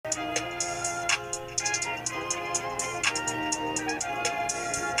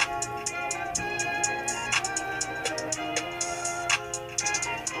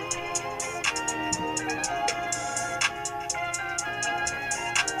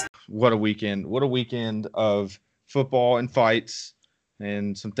what a weekend! What a weekend of football and fights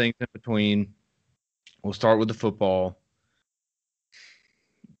and some things in between. We'll start with the football.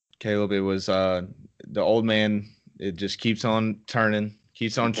 Caleb, it was the old man. It just keeps on turning,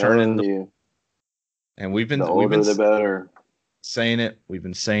 keeps I'm on telling churning, you, and the older the better. saying it. We've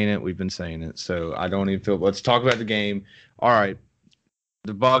been saying it. We've been saying it. So I don't even feel. Let's talk about the game. All right,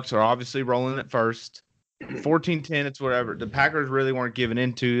 the Bucks are obviously rolling at first. 14-10, it's whatever. The Packers really weren't giving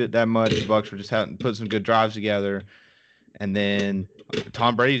into it that much. The Bucks were just having put some good drives together. And then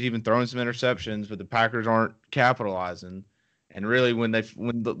Tom Brady's even throwing some interceptions, but the Packers aren't capitalizing. And really,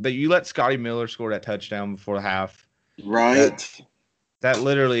 you let Scotty Miller score that touchdown before the half, that Right. that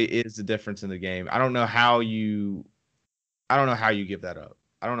literally is the difference in the game. I don't know how you give that up.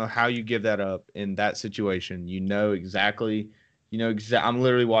 I don't know how you give that up in that situation. I'm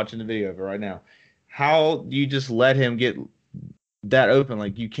literally watching the video of it right now. How do you just let him get that open?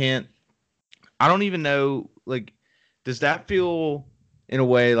 Like you can't. I don't even know. Like, does that feel in a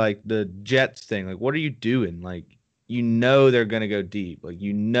way like the Jets thing? Like, what are you doing? Like, they're gonna go deep. Like,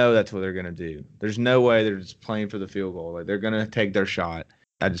 that's what they're gonna do. There's no way they're just playing for the field goal. Like, they're gonna take their shot.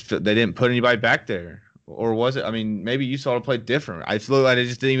 I just feel they didn't put anybody back there, or was it? I mean, maybe you saw it play different. I feel like they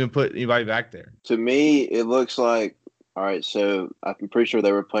just didn't even put anybody back there. To me, it looks like all right. So I'm pretty sure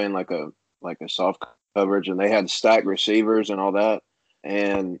they were playing like a soft coverage, and they had stacked receivers and all that.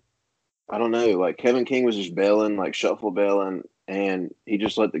 And I don't know, like Kevin King was just bailing, like shuffle bailing, and he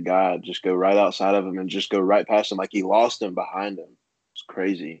just let the guy just go right outside of him and just go right past him, like he lost him behind him. It's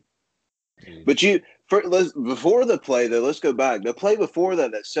crazy. Dude. But before the play though, let's go back. The play before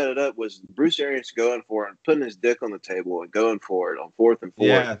that set it up was Bruce Arians going for it and putting his dick on the table and going for it on 4th and 4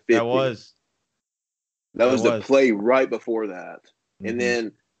 Yeah, and 50. That that was the was. play right before that. And hmm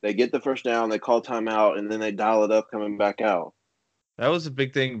then they get the first down, they call timeout, and then they dial it up coming back out. That was a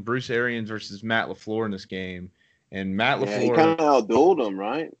big thing. Bruce Arians versus Matt LaFleur in this game, and Matt Yeah, he LaFleur. kind of outdueled him,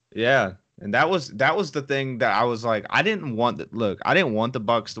 right? Yeah, and that was the thing that I was like, I didn't want the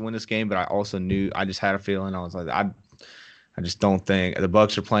Bucks to win this game, but I also knew I just had a feeling. I was like, I just don't think the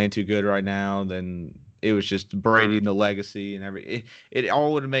Bucks are playing too good right now. Then it was just Brady and the legacy and it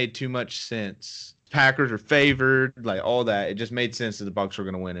all would have made too much sense. Packers are favored, like all that. It just made sense that the Bucks were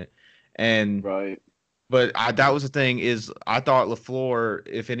going to win it, and Right. but that was the thing is I thought LaFleur,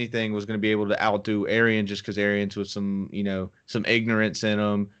 if anything, was going to be able to outdo Arians just because Arians was some ignorance in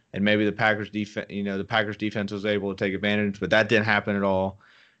him, and maybe the Packers defense was able to take advantage, but that didn't happen at all.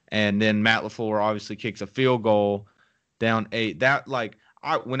 And then Matt LaFleur obviously kicks a field goal down 8. That like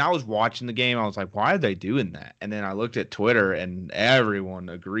when I was watching the game, I was like, why are they doing that? And then I looked at Twitter, and everyone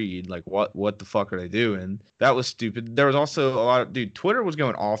agreed, like, what the fuck are they doing? That was stupid. There was also a lot of Twitter was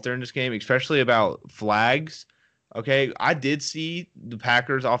going off during this game, especially about flags. Okay, I did see the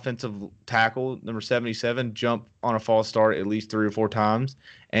Packers offensive tackle number 77 jump on a false start at least 3 or 4 times,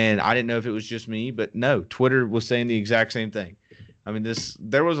 and I didn't know if it was just me, but no, Twitter was saying the exact same thing. I mean,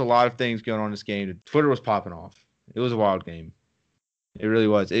 there was a lot of things going on in this game. Twitter was popping off. It was a wild game. It really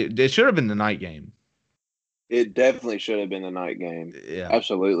was. It should have been the night game. It definitely should have been the night game. Yeah.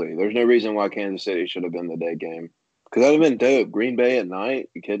 Absolutely. There's no reason why Kansas City should have been the day game. Because that would have been dope. Green Bay at night.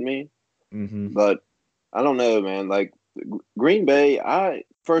 You kidding me? Mm-hmm. But I don't know, man. Like Green Bay,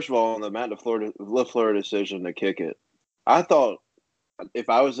 first of all on the Matt LaFleur decision to kick it, I thought if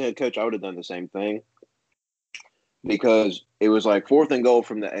I was the head coach, I would have done the same thing because it was like 4th and goal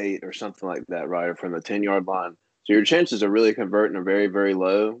from the 8 or something like that, right, or from the 10-yard line. So your chances of really converting are very, very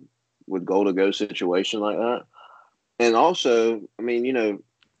low with goal to go situation like that. And also, I mean,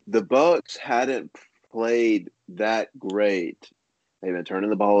 the Bucks hadn't played that great. They've been turning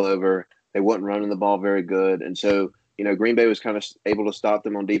the ball over. They wasn't running the ball very good, and so Green Bay was kind of able to stop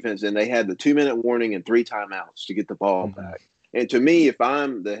them on defense. And they had the 2-minute warning and 3 timeouts to get the ball Mm-hmm. back. And to me, if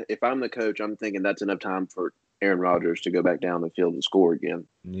I'm the coach, I'm thinking that's enough time for Aaron Rodgers to go back down the field and score again.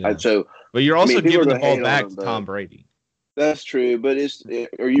 Yeah. So, But you're I also mean, people are giving the going to ball hate on back him, to but Tom Brady. that's true. But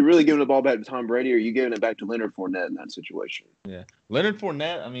are you really giving the ball back to Tom Brady, or are you giving it back to Leonard Fournette in that situation? Yeah. Leonard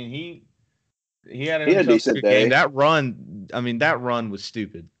Fournette, I mean, he had He had a himself a decent good game. day. That run was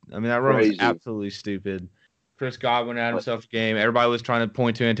stupid. I mean, that run was Crazy. absolutely stupid. Chris Godwin had himself a game. Everybody was trying to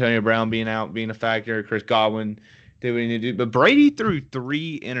point to Antonio Brown being out, being a factor. Chris Godwin did what he needed to do. But Brady threw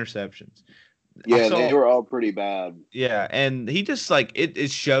 3 interceptions. I Yeah, saw they were all pretty bad. Yeah, and he just like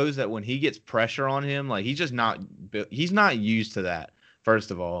it shows that when he gets pressure on him, like he's not used to that. First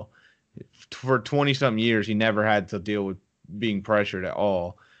of all, for 20 something years, he never had to deal with being pressured at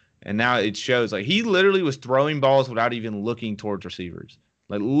all, and now it shows. Like he literally was throwing balls without even looking towards receivers,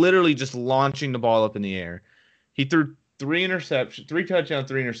 like literally just launching the ball up in the air. He threw 3 interceptions, 3 touchdowns,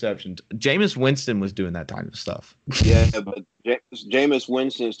 3 interceptions. Jameis Winston was doing that kind of stuff. Yeah, but Jameis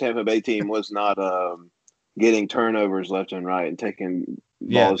Winston's Tampa Bay team was not getting turnovers left and right and taking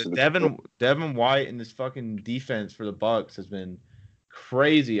Yeah, balls the to the Devin White and this fucking defense for the Bucks has been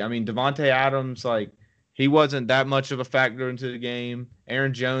crazy. I mean, Devontae Adams, like, he wasn't that much of a factor into the game.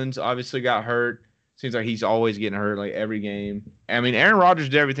 Aaron Jones obviously got hurt. Seems like he's always getting hurt, like, every game. I mean, Aaron Rodgers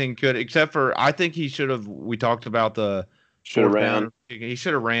did everything he could, except for I think he should have. We talked about the should have fourth ran. down. He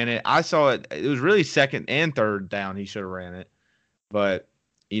should have ran it. I saw it. It was really second and third down. He should have ran it, but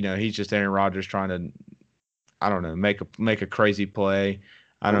he's just Aaron Rodgers trying to, I don't know, make a crazy play.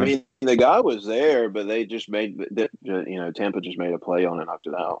 I mean, the guy was there, but they just Tampa just made a play on it, knocked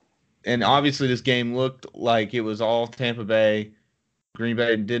it out. And obviously, this game looked like it was all Tampa Bay. Green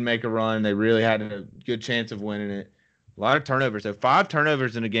Bay did make a run. They really had a good chance of winning it. A lot of turnovers. So 5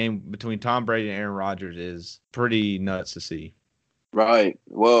 turnovers in a game between Tom Brady and Aaron Rodgers is pretty nuts to see. Right.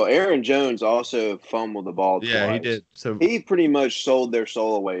 Well, Aaron Jones also fumbled the ball twice. Yeah, he did. So he pretty much sold their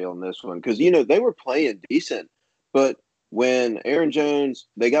soul away on this one because, they were playing decent. But when Aaron Jones,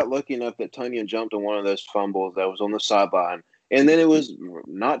 they got lucky enough that Tunyon jumped on one of those fumbles that was on the sideline. And then it was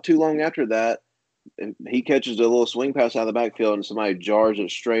not too long after that, he catches a little swing pass out of the backfield and somebody jars it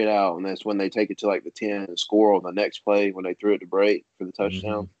straight out. And that's when they take it to like the 10 and score on the next play when they threw it to Brate for the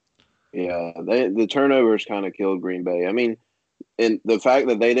touchdown. Mm-hmm. Yeah, the turnovers kind of killed Green Bay. I mean, and the fact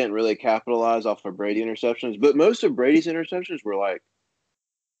that they didn't really capitalize off of Brady interceptions, but most of Brady's interceptions were like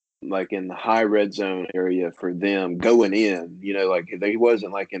in the high red zone area for them going in, like he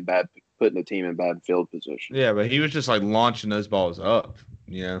wasn't like putting the team in bad field position. Yeah, but he was just like launching those balls up,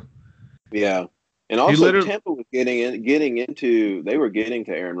 Yeah. And also Tampa was getting into they were getting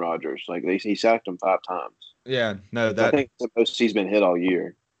to Aaron Rodgers. Like he sacked him 5 times. Yeah, no, I think the most he's been hit all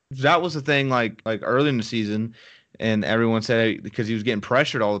year. That was the thing like early in the season, and everyone said because he was getting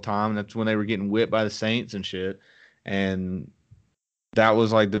pressured all the time, and that's when they were getting whipped by the Saints and shit. And that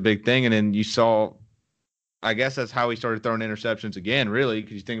was like the big thing. And then you saw, I guess that's how he started throwing interceptions again, really,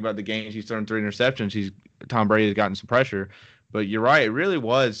 because you think about the games he's thrown 3 interceptions. Tom Brady has gotten some pressure. But you're right, it really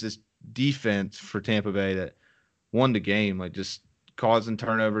was this defense for Tampa Bay that won the game, like just causing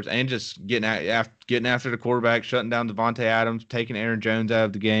turnovers and just getting after the quarterback, shutting down Devontae Adams, taking Aaron Jones out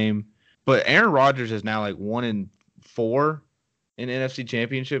of the game. But Aaron Rodgers is now like 1-4 in NFC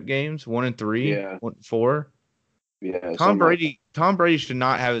Championship games, 1-3, 1-4. Yeah, Tom Brady should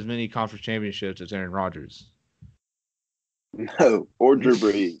not have as many conference championships as Aaron Rodgers. No, or Drew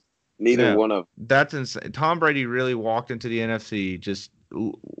Brees. Neither one of them. That's insane. Tom Brady really walked into the NFC, just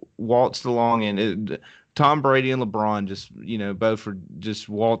waltzed along, and Tom Brady and LeBron just, both were just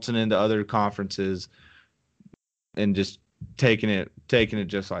waltzing into other conferences and just taking it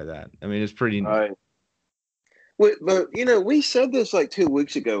just like that. I mean, it's pretty. Right. But we said this like 2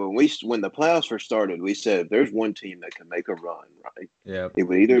 weeks ago when the playoffs first started. We said there's one team that can make a run, right? Yeah. It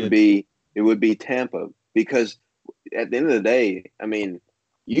would be Tampa, because at the end of the day, I mean,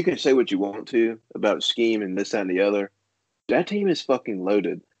 you can say what you want to about scheme and this, that, and the other. That team is fucking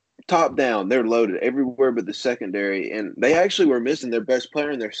loaded. Top down, they're loaded everywhere but the secondary. And they actually were missing their best player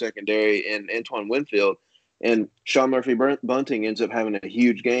in their secondary in Antoine Winfield. And Sean Murphy-Bunting ends up having a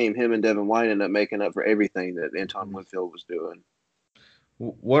huge game. Him and Devin White end up making up for everything that Antoine Winfield was doing.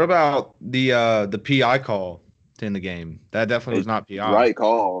 What about the PI call in the game? That definitely was not PI. Right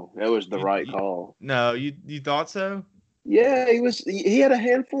call. That was the right call. No, you thought so? Yeah, he had a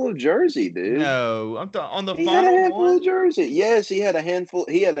handful of jersey, dude. No, I'm on the he final had a handful one. Of jersey. Yes, he had a handful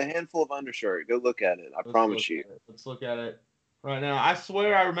of undershirt. Go look at it. I promise you. Let's look at it right now. I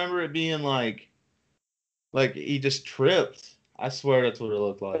swear I remember it being like he just tripped. I swear that's what it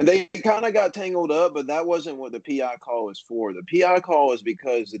looked like. They kind of got tangled up, but that wasn't what the PI call was for. The PI call was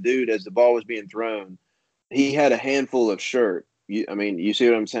because the dude, as the ball was being thrown, he had a handful of shirt. You see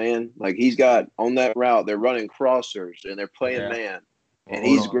what I'm saying? Like, he's got on that route, they're running crossers and they're playing man, and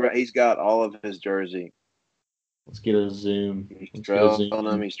he's got all of his jersey. Let's get a zoom. He's trailing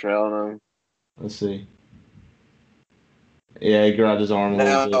him. Let's see. Yeah, he grabbed his arm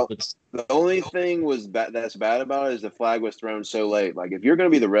a little bit. The only thing that's bad about it is the flag was thrown so late. Like, if you're going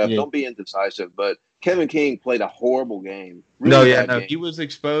to be the ref, don't be indecisive. But Kevin King played a horrible game. Game. He was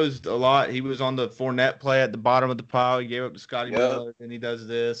exposed a lot. He was on the Fournette play at the bottom of the pile. He gave up to Scotty Miller, and he does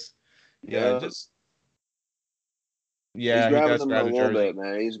this. He's grabbing him a little bit,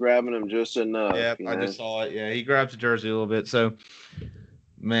 man. He's grabbing him just enough. Yeah, I just saw it. Yeah, he grabs the jersey a little bit. So,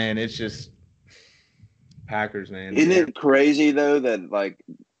 man, it's just Packers, man. Isn't it crazy, though, that, like,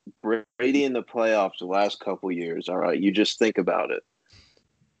 Brady in the playoffs the last couple years, all right, you just think about it.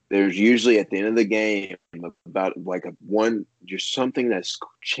 there's usually at the end of the game about like just something that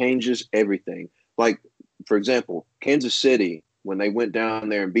changes everything. Like, for example, Kansas City, when they went down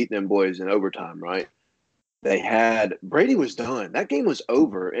there and beat them boys in overtime, right? Brady was done. That game was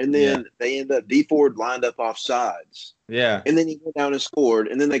over. And then they ended up, D Ford lined up off sides. Yeah. And then he went down and scored.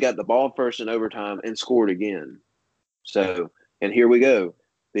 And then they got the ball first in overtime and scored again. So, and here we go.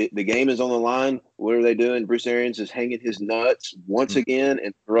 The game is on the line. What are they doing? Bruce Arians is hanging his nuts once again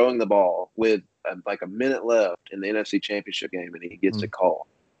and throwing the ball with like a minute left in the NFC Championship game, and he gets a call.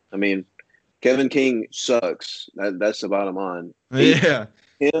 I mean, Kevin King sucks. That's the bottom line.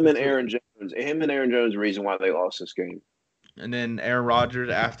 Him and Aaron Jones are the reason why they lost this game. And then Aaron Rodgers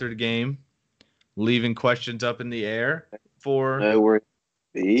after the game, leaving questions up in the air for. What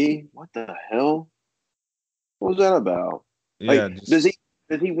the hell? What was that about? Yeah, like, does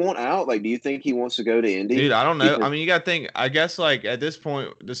he want out? Like, do you think he wants to go to Indy? Dude, I don't know. I mean, you got to think. I guess like at this point,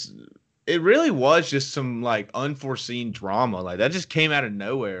 it really was just some like unforeseen drama. Like that just came out of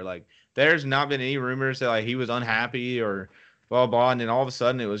nowhere. Like there's not been any rumors that like he was unhappy or blah blah. And then all of a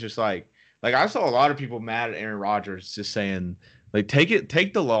sudden it was just like I saw a lot of people mad at Aaron Rodgers just saying like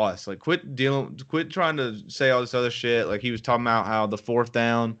take the loss. Like quit trying to say all this other shit. Like he was talking about how the 4th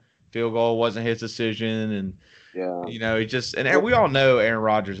down field goal wasn't his decision and. Yeah. You know, he just and we all know Aaron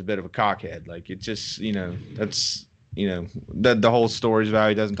Rodgers is a bit of a cockhead. Like it just, that's the whole story is about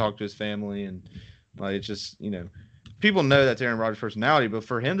he doesn't talk to his family and like it's just, people know that's Aaron Rodgers' personality, but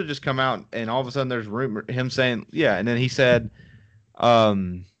for him to just come out and all of a sudden there's him saying, yeah, and then he said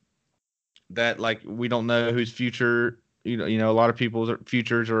that like we don't know whose future, a lot of people's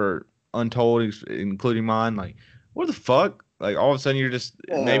futures are untold, including mine. Like, what the fuck? Like all of a sudden you're just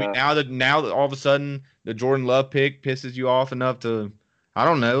maybe now that all of a sudden the Jordan Love pick pisses you off enough to, I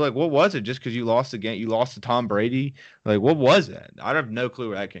don't know, like what was it? Just because you lost the game, you lost to Tom Brady? Like what was that? I have no clue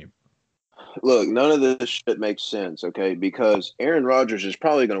where that came from. Look, none of this shit makes sense, okay? Because Aaron Rodgers is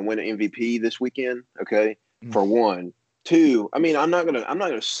probably going to win an MVP this weekend, okay? For one. 2, I mean, I'm not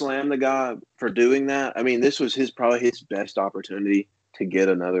gonna slam the guy for doing that. I mean, this was probably his best opportunity to get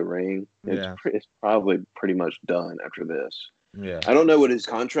another ring. It's probably pretty much done after this. Yeah. I don't know what his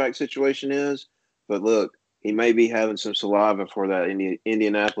contract situation is, but look, he may be having some saliva for that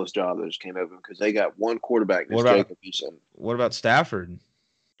Indianapolis job that just came open because they got one quarterback. Jacob Eason. What about Stafford?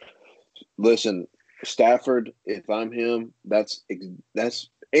 Listen, Stafford, if I'm him, that's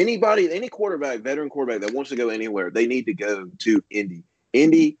anybody, any quarterback, veteran quarterback that wants to go anywhere, they need to go to Indy.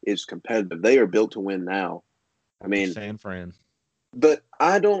 Indy is competitive. They are built to win now. I mean, San Fran. But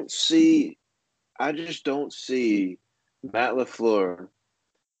I just don't see Matt LaFleur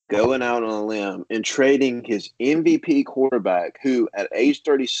going out on a limb and trading his MVP quarterback, who at age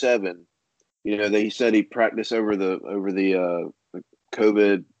 37, he said he practiced over the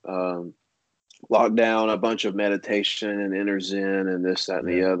COVID lockdown, a bunch of meditation and inner Zen and this, that, and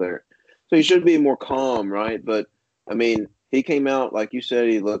the other. So he should be more calm, right? But I mean, he came out like you said,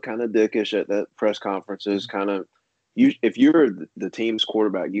 he looked kind of dickish at that press conferences, kind of. If you're the team's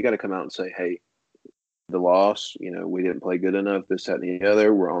quarterback, you got to come out and say, hey, the loss, we didn't play good enough, this, that, and the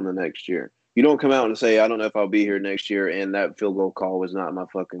other. We're on the next year. You don't come out and say, I don't know if I'll be here next year, and that field goal call was not my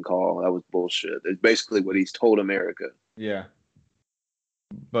fucking call. That was bullshit. It's basically what he's told America. Yeah.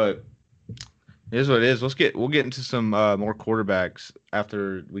 But it is what it is. We'll get into some more quarterbacks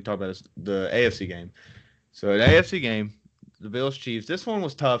after we talk about the AFC game. So the AFC game, the Bills Chiefs. This one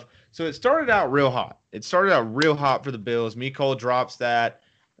was tough. So it started out real hot. For the Bills. Mecole drops that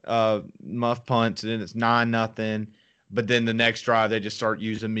muff punt, and then it's 9-0. But then the next drive, they just start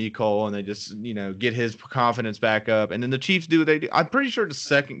using Mecole, and they just get his confidence back up. And then the Chiefs do what they do. I'm pretty sure the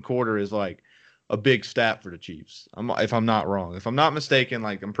second quarter is like a big stat for the Chiefs. If I'm not wrong, if I'm not mistaken,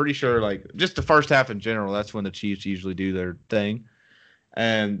 like I'm pretty sure like just the first half in general, that's when the Chiefs usually do their thing.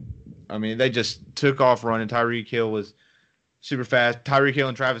 And I mean, they just took off running. Tyreek Hill was super fast. Tyreek Hill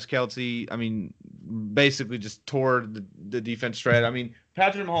and Travis Kelce, I mean, basically just tore the defense shred. I mean,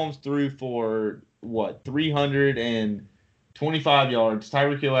 Patrick Mahomes threw for, 325 yards.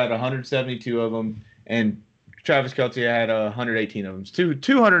 Tyreek Hill had 172 of them, and Travis Kelce had 118 of them.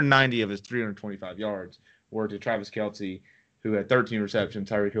 290 of his 325 yards were to Travis Kelce, who had 13 receptions.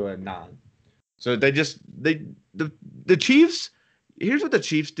 Tyreek Hill had 9. So the Chiefs – here's what the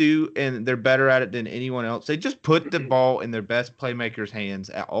Chiefs do, and they're better at it than anyone else. They just put the ball in their best playmakers' hands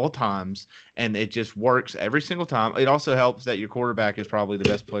at all times, and it just works every single time. It also helps that your quarterback is probably the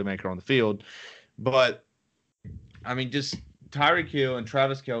best playmaker on the field. But, I mean, just Tyreek Hill and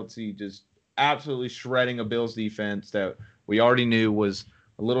Travis Kelce just absolutely shredding a Bills defense that we already knew was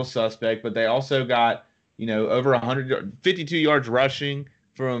a little suspect. But they also got, over 152 yards rushing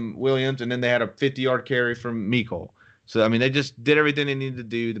from Williams, and then they had a 50-yard carry from Mecole. So, I mean, they just did everything they needed to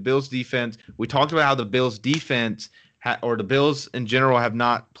do. The Bills' defense, we talked about how the Bills' defense or the Bills in general have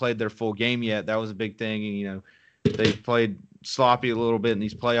not played their full game yet. That was a big thing. And, they played sloppy a little bit in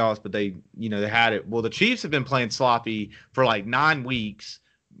these playoffs, but they had it. Well, the Chiefs have been playing sloppy for like 9 weeks,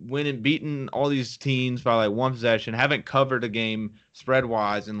 beating all these teams by like one possession, haven't covered a game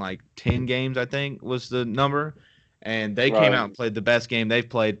spread-wise in like 10 games, I think was the number. And they came out and played the best game they've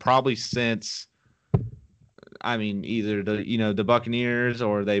played probably since, I mean, either the Buccaneers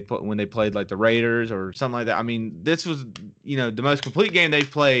or when they played like the Raiders or something like that. I mean, this was, the most complete game they've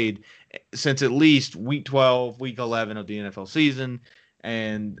played since at least week 12, week 11 of the NFL season.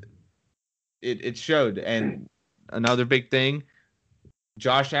 And it showed. And another big thing,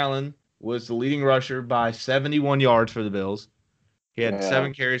 Josh Allen was the leading rusher by 71 yards for the Bills. He had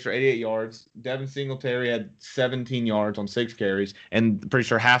 7 carries for 88 yards. Devin Singletary had 17 yards on 6 carries, and pretty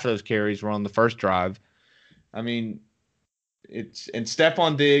sure half of those carries were on the first drive. I mean, and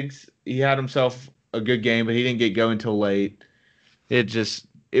Stephon Diggs, he had himself a good game, but he didn't get going until late. It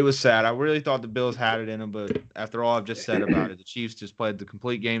was sad. I really thought the Bills had it in them, but after all I've just said about it, the Chiefs just played the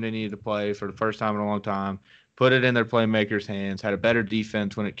complete game they needed to play for the first time in a long time, put it in their playmakers' hands, had a better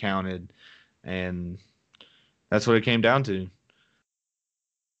defense when it counted, and that's what it came down to.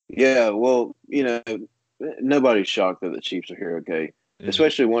 Yeah, well, nobody's shocked that the Chiefs are here, okay? Yeah.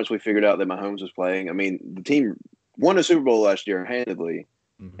 Especially once we figured out that Mahomes was playing. I mean, the team won a Super Bowl last year handedly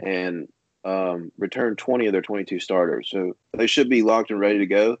and returned 20 of their 22 starters. So they should be locked and ready to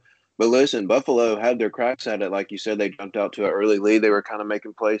go. But listen, Buffalo had their cracks at it. Like you said, they jumped out to an early lead. They were kind of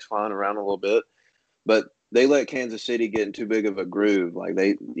making plays, flying around a little bit. But they let Kansas City get in too big of a groove. Like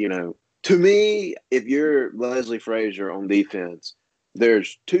to me, if you're Leslie Frazier on defense,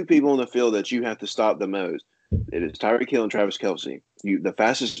 there's 2 people in the field that you have to stop the most. It is Tyreek Hill and Travis Kelce. The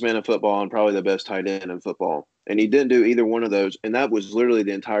fastest man in football and probably the best tight end in football. And he didn't do either one of those, and that was literally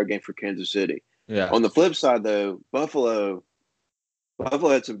the entire game for Kansas City. Yeah. On the flip side, though, Buffalo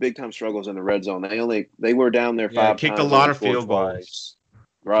had some big-time struggles in the red zone. They were down there 5 times. Kicked a lot of field goals.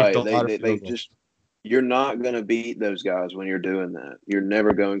 Right. They just – you're not going to beat those guys when you're doing that. You're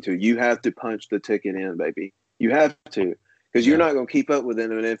never going to. You have to punch the ticket in, baby. You have to. Because you're not going to keep up with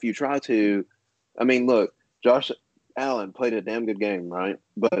them. And if you try to, I mean, look, Josh Allen played a damn good game, right?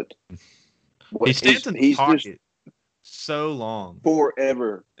 But he stands in the pocket so long.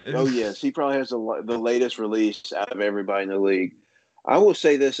 Forever. Oh, yes. He probably has the latest release out of everybody in the league. I will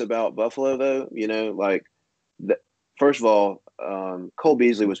say this about Buffalo, though. First of all, Cole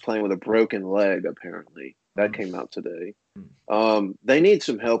Beasley was playing with a broken leg, apparently. That came out today. They need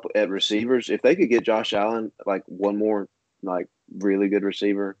some help at receivers. If they could get Josh Allen, like, one more really good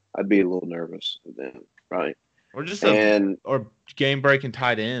receiver, I'd be a little nervous with them, right? Or just or game-breaking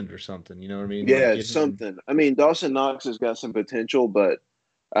tight end or something, you know what I mean? Yeah, something. I mean, Dawson Knox has got some potential, but,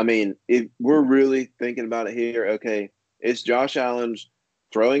 I mean, if we're really thinking about it here, okay, it's Josh Allen's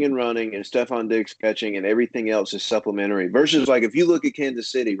throwing and running and Stephon Diggs catching and everything else is supplementary. Versus, if you look at Kansas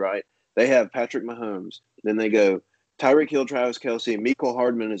City, right, they have Patrick Mahomes. Then they go Tyreek Hill, Travis Kelce, and Mecole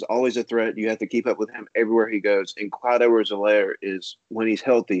Hardman is always a threat. You have to keep up with him everywhere he goes. And Clyde Edwards-Helaire is, when he's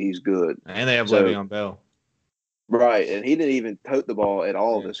healthy, he's good. And they have Le'Veon Bell. Right, and he didn't even tote the ball at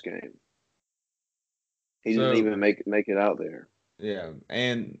all this game. He didn't even make it out there. Yeah,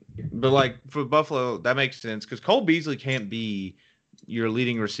 but for Buffalo, that makes sense because Cole Beasley can't be your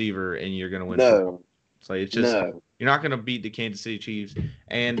leading receiver and you're going to win. No. It's just you're not going to beat the Kansas City Chiefs.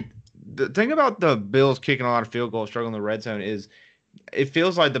 And the thing about the Bills kicking a lot of field goals, struggling in the red zone is it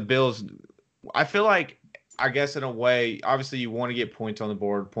feels like the Bills – I feel like, I guess in a way, obviously you want to get points on the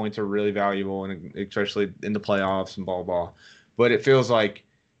board. Points are really valuable, and especially in the playoffs and blah. But it feels like,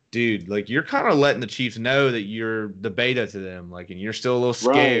 dude, you're kind of letting the Chiefs know that you're the beta to them, and you're still a little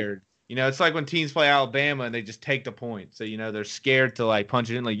scared. Right. It's like when teams play Alabama and they just take the point. So, they're scared to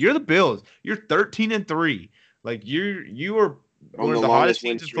punch it in. You're the Bills. You're 13-3. You are one of the hottest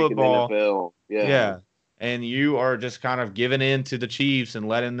teams in football. Yeah. And you are just kind of giving in to the Chiefs and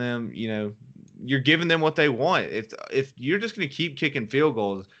letting them, you're giving them what they want. If you're just going to keep kicking field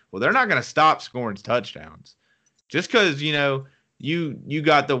goals, well, they're not going to stop scoring touchdowns. Just because, you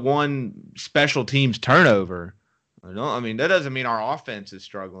got the one special teams turnover. That doesn't mean our offense is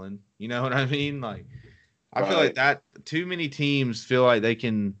struggling. You know what I mean? I feel like that too many teams feel like they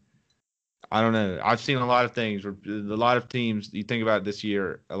can. I don't know. I've seen a lot of things where a lot of teams, you think about this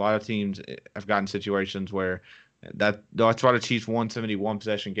year, a lot of teams have gotten situations where that's why the Chiefs won so many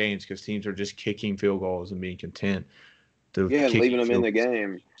one-possession games because teams are just kicking field goals and being content to leaving them in the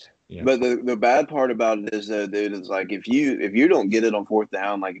game. Yeah. But the bad part about it is though, dude, is like if you don't get it on fourth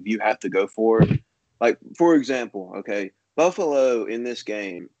down, like if you have to go for it, like for example, okay, Buffalo in this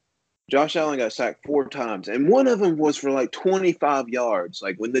game, Josh Allen got sacked 4 times, and one of them was for like 25 yards.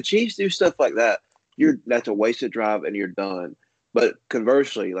 Like when the Chiefs do stuff like that, that's a wasted drive and you're done. But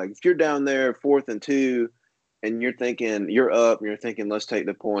conversely, like if you're down there 4th and 2, and you're thinking you're up, and you're thinking let's take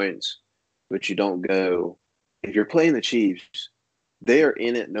the points, but you don't go. If you're playing the Chiefs, they are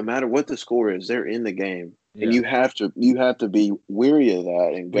in it no matter what the score is. They're in the game, and Yeah. you have to be weary of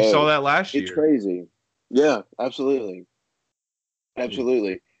that and go. We saw that last It's year. crazy. Yeah, absolutely.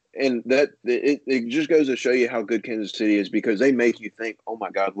 Absolutely. And it just goes to show you how good Kansas City is because they make you think, oh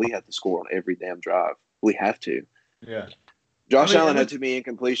my God, we have to score on every damn drive. We have to. Yeah. Josh Allen had too many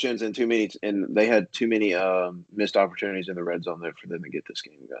incompletions and they had too many missed opportunities in the red zone there for them to get this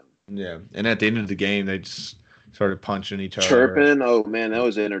game going. Yeah. And at the end of the game, they just started punching each other. Chirping. Oh man, that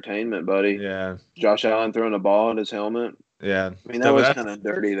was entertainment, buddy. Yeah. Josh Allen throwing a ball at his helmet. Yeah. I mean, that was kind of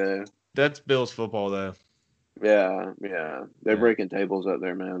dirty though. That's Bills football though. Yeah. They're breaking tables up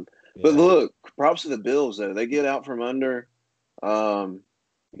there, man. Yeah. But look, props to the Bills though. They get out from under Tom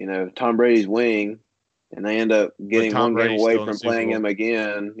Brady's wing, and they end up getting one game away from playing him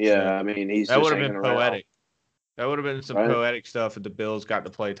again. Yeah, I mean, that would have been poetic. That would have been some poetic stuff if the Bills got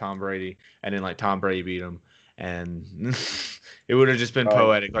to play Tom Brady and then like Tom Brady beat him, and it would have just been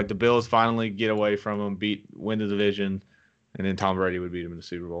poetic. Like the Bills finally get away from him, win the division, and then Tom Brady would beat him in the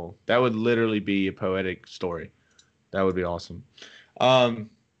Super Bowl. That would literally be a poetic story. That would be awesome.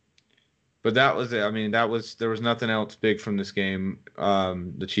 But that was it. I mean, there was nothing else big from this game.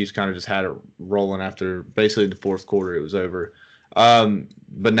 The Chiefs kind of just had it rolling after basically the fourth quarter. It was over.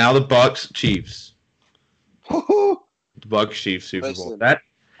 But now the Bucs Chiefs. The Bucs Chiefs Super Bowl. That's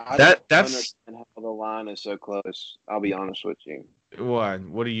understand how the line is so close. I'll be honest with you.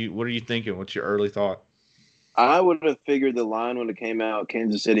 What are you thinking? What's your early thought? I would have figured the line when it came out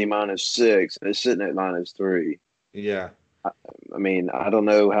Kansas City -6, and it's sitting at -3. Yeah. I mean, I don't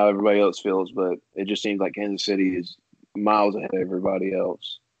know how everybody else feels, but it just seems like Kansas City is miles ahead of everybody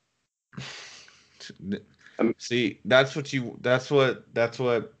else. See, that's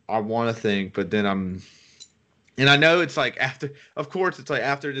what I want to think, but then and I know it's like after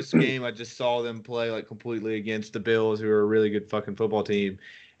this game, I just saw them play like completely against the Bills, who are a really good fucking football team,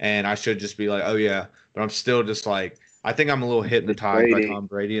 and I should just be like, oh yeah, but I'm still just like, I think I'm a little hypnotized by Tom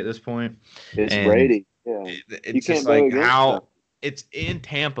Brady at this point. It's Brady. Yeah. It's just like how it's in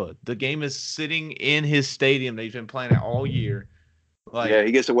Tampa. The game is sitting in his stadium that he's been playing at all year. Like, yeah,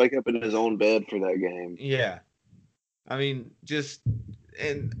 he gets to wake up in his own bed for that game. Yeah. I mean,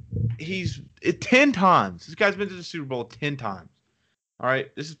 he's 10 times. This guy's been to the Super Bowl 10 times. All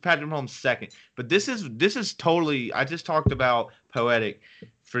right. This is Patrick Mahomes' second. But this is totally, I just talked about poetic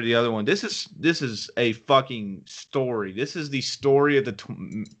for the other one. This is a fucking story. This is the story of the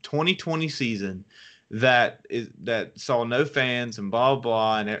 2020 season that saw no fans and blah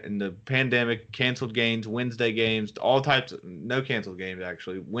blah and the pandemic, canceled games, Wednesday games, all types of, no canceled games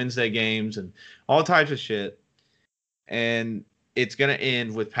actually, Wednesday games and all types of shit. And it's gonna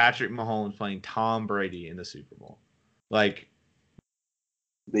end with Patrick Mahomes playing Tom Brady in the Super Bowl. Like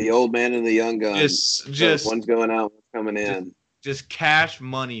the old man and the young gun. Just one's going out, one's coming in. Just cash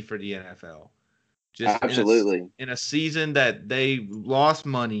money for the NFL. Just absolutely. In a season that they lost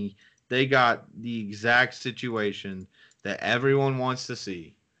money, they got the exact situation that everyone wants to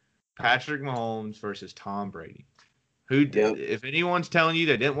see. Patrick Mahomes versus Tom Brady. If anyone's telling you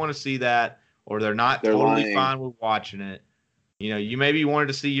they didn't want to see that or they're totally lying. Fine with watching it, you maybe wanted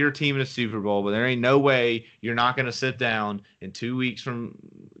to see your team in a Super Bowl, but there ain't no way you're not going to sit down in 2 weeks from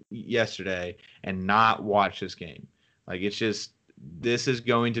yesterday and not watch this game. Like, this is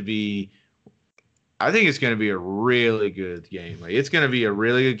going to be, I think it's going to be a really good game. Like, it's going to be a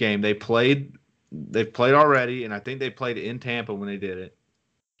really good game. They've played already, and I think they played in Tampa when they did it.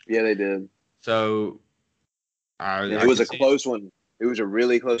 Yeah, they did. So, it was a close one. It was a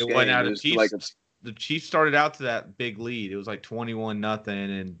really close game. The Chiefs started out to that big lead. It was like 21-0,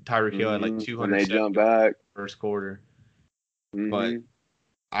 and Tyreek Hill had like 200. When they jumped back first quarter. But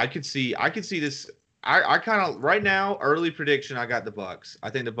I could see this. I kind of right now early prediction. I got the Bucs. I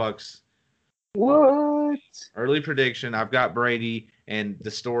think the Bucs. What? Early prediction. I've got Brady and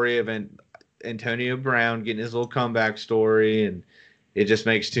the story of Antonio Brown getting his little comeback story, and it just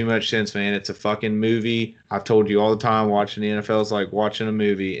makes too much sense, man. It's a fucking movie. I've told you all the time, watching the NFL is like watching a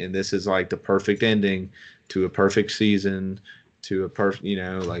movie, and this is like the perfect ending to a perfect season, to a perfect,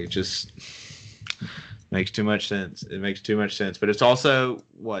 like it just makes too much sense. It makes too much sense. But it's also,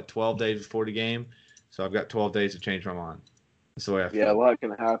 12 days before the game? So I've got 12 days to change my mind. That's the way I Yeah, a feel. lot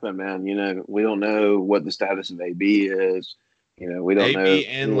can happen, man. We don't know what the status of AB is. We don't know AB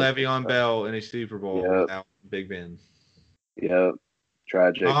and any of this Le'Veon stuff. Bell in a Super Bowl Yep, without Big Ben. yep.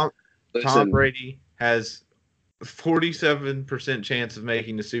 Tragic. Tom Listen, Brady has 47% chance of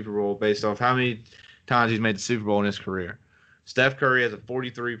making the Super Bowl based off how many times he's made the Super Bowl in his career. Steph Curry has a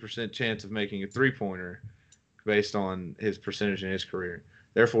 43% chance of making a three-pointer based on his percentage in his career.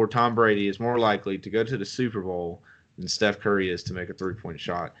 Therefore, Tom Brady is more likely to go to the Super Bowl than Steph Curry is to make a three-point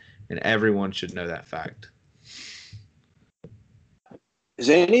shot, and everyone should know that fact. is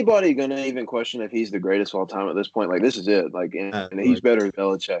anybody going to even question if he's the greatest of all time at this point? Like, this is it. Like, and he's better than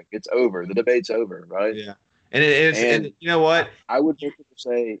Belichick. It's over. The debate's over, right? Yeah, and you know what? I would venture to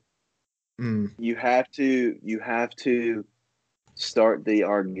say Mm. you have to start the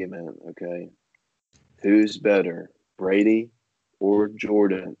argument. Okay, who's better, Brady or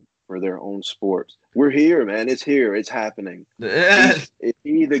Jordan for their own sports? We're here, man. It's here. It's happening. Is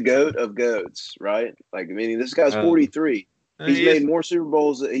he the GOAT of GOATs, right? Like, I mean, this guy's 43. He's made more Super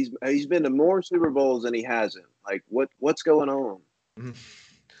Bowls. He's been to more Super Bowls than he hasn't. Like, what's going on?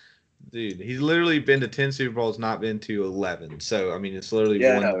 Dude, he's literally been to 10 Super Bowls, not been to 11. So, I mean, it's literally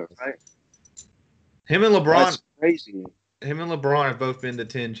one. Right. Him and LeBron. That's crazy. Him and LeBron have both been to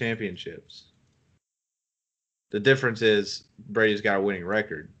 10 championships. The difference is Brady's got a winning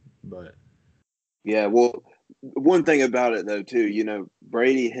record, but yeah. Well, one thing about it though, too,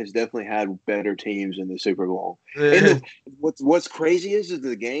 Brady has definitely had better teams in the Super Bowl. And what's crazy is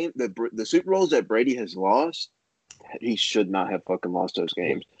the Super Bowls that Brady has lost. He should not have fucking lost those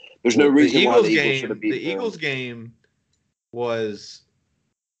games. There's no reason why the Eagles should have beat the Eagles game was.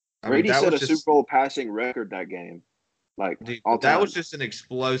 Brady set a Super Bowl passing record that game. Like, dude, that was just an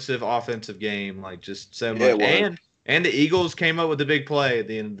explosive offensive game, like just so much. And the Eagles came up with the big play at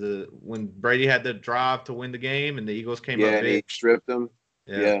the end of when Brady had the drive to win the game, and the Eagles came up big. Yeah, he stripped them.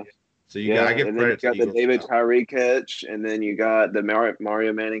 Yeah. So you got and then you got the David Tyree catch, and then you got the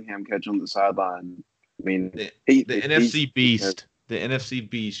Mario Manningham catch on the sideline. I mean, the NFC Beast. The NFC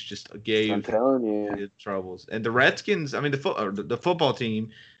Beast just gave I'm telling you troubles. And the Redskins, I mean, the football team,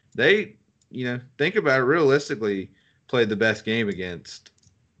 they, think about it realistically, played the best game against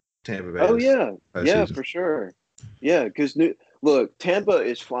Tampa Bay. Oh, yeah. Yeah, for sure. Yeah, because, look, Tampa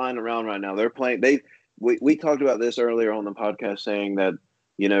is flying around right now. They're playing – we talked about this earlier on the podcast saying that,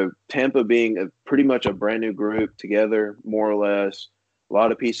 Tampa being pretty much a brand new group together, more or less, a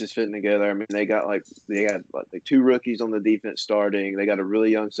lot of pieces fitting together. I mean, they got two rookies on the defense starting. They got a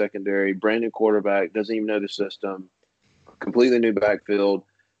really young secondary, brand new quarterback, doesn't even know the system, completely new backfield.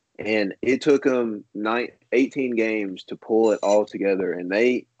 And it took them 18 games to pull it all together, and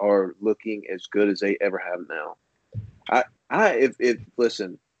they are looking as good as they ever have now.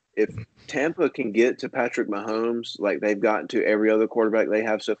 If Tampa can get to Patrick Mahomes like they've gotten to every other quarterback they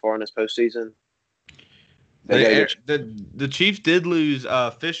have so far in this postseason, the Chiefs did lose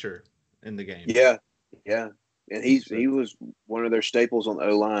Fisher in the game. Yeah, and he was one of their staples on the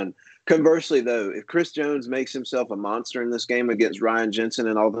O-line. Conversely, though, if Chris Jones makes himself a monster in this game against Ryan Jensen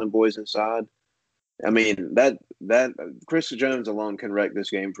and all them boys inside, I mean that Chris Jones alone can wreck this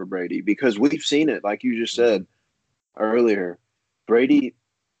game for Brady because we've seen it, like you just said earlier. Brady,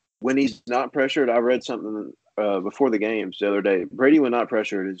 when he's not pressured, I read something before the games the other day. Brady, when not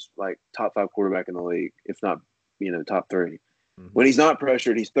pressured, is like top 5 quarterback in the league, if not top 3. Mm-hmm. When he's not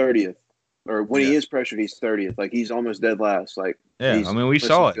pressured, he's 30th. Or when he is pressured, he's 30th. Like, he's almost dead last. Like, I mean, we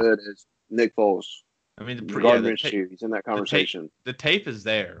saw it. Good as Nick Foles. I mean, he's in that conversation. The tape is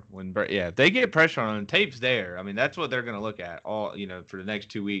there if they get pressure on him, tape's there. I mean, that's what they're going to look at all, for the next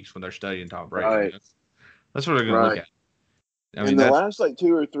 2 weeks when they're studying Tom Brady. Right. That's what they're going to look at. I mean, in the last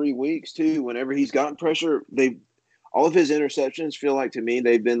 2 or 3 weeks too, whenever he's gotten pressure, all of his interceptions feel like to me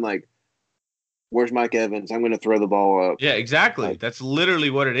they've been like, where's Mike Evans? I'm going to throw the ball up. Yeah, exactly. That's literally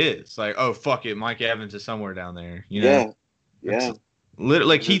what it is. Like, oh, fuck it. Mike Evans is somewhere down there. Yeah.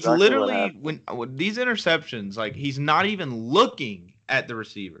 Like, he's exactly literally, when these interceptions, like, he's not even looking at the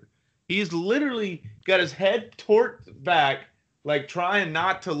receiver. He's literally got his head torqued back, like, trying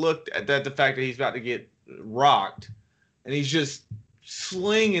not to look at the fact that he's about to get rocked. And he's just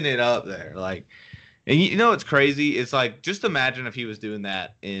slinging it up there. Like, and what's crazy? It's like, just imagine if he was doing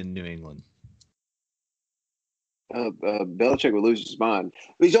that in New England. Belichick would lose his mind.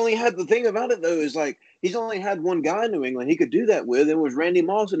 But the thing about it, though, is like he's only had one guy in New England he could do that with, and it was Randy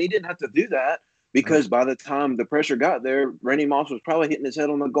Moss, and he didn't have to do that because by the time the pressure got there, Randy Moss was probably hitting his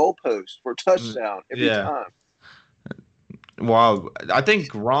head on the goalpost for a touchdown every time. Wow. I think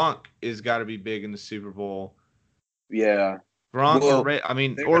Gronk has got to be big in the Super Bowl. Yeah. Gronk or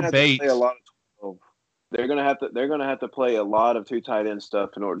Bates. A lot of 12. they're gonna have to play a lot of two tight end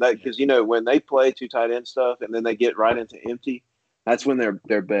stuff in order that because when they play two tight end stuff and then they get right into empty, that's when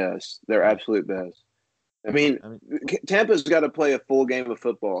they're best. They're absolute best. I mean, I mean, Tampa's got to play a full game of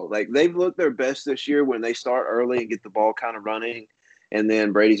football. Like they've looked their best this year when they start early and get the ball kind of running, and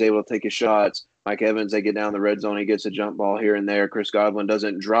then Brady's able to take his shots. Mike Evans, they get down the red zone, he gets a jump ball here and there. Chris Godwin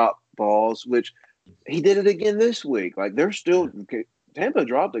doesn't drop balls, which he did it again this week. Like they're still Tampa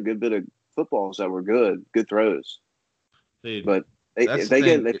dropped a good bit of footballs that were good throws. dude, But if they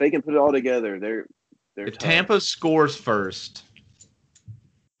can put it all together, they're if tough. Tampa scores first,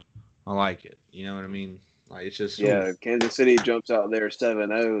 I like it. You know what I mean? Like it's just If Kansas City jumps out there 7-0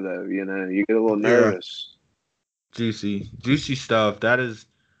 though, you get a little nervous. Juicy stuff.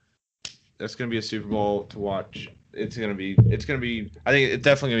 That's gonna be a Super Bowl to watch. It's gonna be. I think it's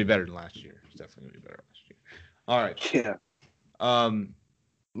definitely gonna be better than last year. It's definitely gonna be better last year. All right. Yeah.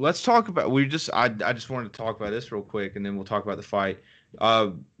 Let's talk about. I just wanted to talk about this real quick, and then we'll talk about the fight.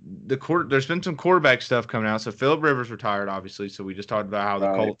 There's been some quarterback stuff coming out. So Phillip Rivers retired, obviously. So we just talked about how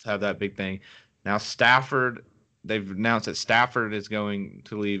the Colts have that big thing. Now Stafford, they've announced that Stafford is going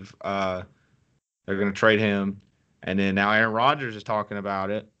to leave. They're going to trade him, and then now Aaron Rodgers is talking about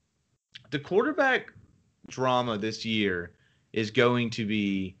it. The quarterback drama this year is going to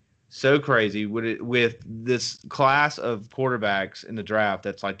be so crazy with this class of quarterbacks in the draft.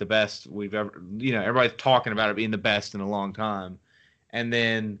 That's like the best we've ever. Everybody's talking about it being the best in a long time. And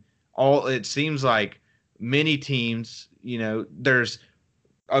then it seems like many teams, there's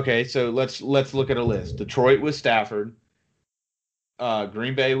okay, so let's look at a list. Detroit with Stafford,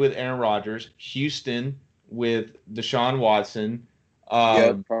 Green Bay with Aaron Rodgers, Houston with Deshaun Watson,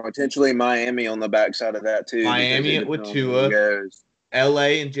 potentially Miami on the backside of that too. Miami with Tua,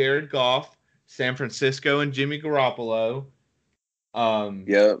 LA and Jared Goff, San Francisco and Jimmy Garoppolo,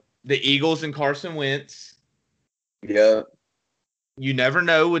 the Eagles and Carson Wentz. Yep. You never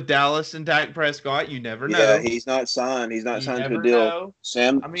know with Dallas and Dak Prescott. You never know. Yeah, he's not signed. He's not signed to a deal. Know.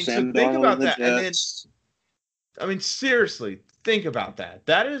 Sam think about that. Jets. And then, seriously, think about that.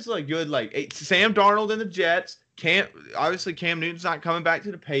 That is like good. Like Sam Darnold and the Jets. Obviously Cam Newton's not coming back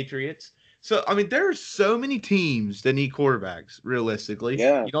to the Patriots. So there are so many teams that need quarterbacks. Realistically,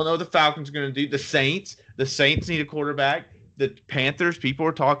 you don't know what the Falcons are going to do. The Saints need a quarterback. The Panthers. People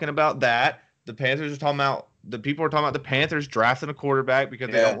are talking about that. The Panthers are talking about. The people are talking about the Panthers drafting a quarterback because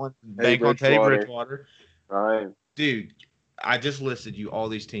they don't want to bank on Teddy Bridgewater. All right. Dude, I just listed you all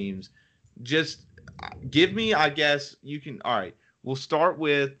these teams. Just give me, I guess, you can – all right, let's start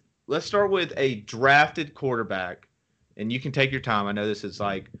with a drafted quarterback, and you can take your time. I know this is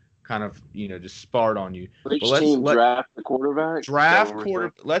like kind of, just sparred on you. Which team draft the quarterback?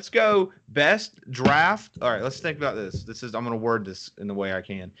 Let's go best draft. All right, let's think about this. I'm going to word this in the way I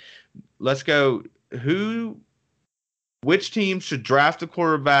can. Let's go – which team should draft a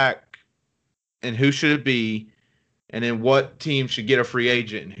quarterback and who should it be? And then what team should get a free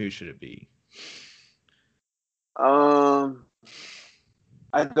agent and who should it be? I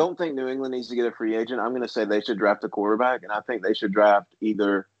don't think New England needs to get a free agent. I'm going to say they should draft a quarterback, and I think they should draft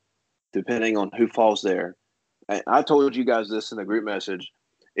either, depending on who falls there. I told you guys this in the group message.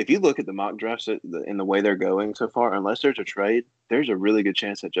 If you look at the mock drafts in the way they're going so far, unless there's a trade, there's a really good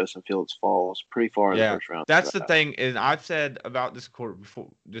chance that Justin Fields falls pretty far in the first round. That's the thing. And I've said about this quarter before,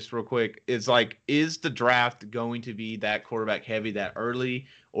 just real quick, is the draft going to be that quarterback heavy that early,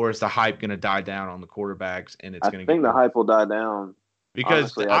 or is the hype going to die down on the quarterbacks and it's going to? I think the hype will die down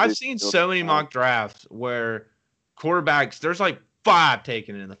because honestly, I've seen so many mock drafts where quarterbacks there's like 5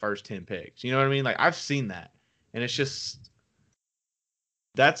 taken in the first 10 picks. You know what I mean? Like I've seen that, and it's just.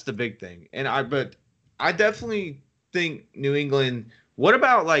 That's the big thing. But I definitely think New England. What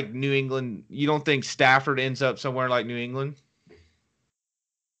about New England? You don't think Stafford ends up somewhere like New England?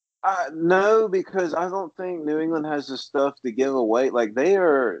 No, because I don't think New England has the stuff to give away. Like they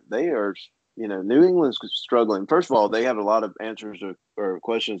are, New England's struggling. First of all, they have a lot of answers or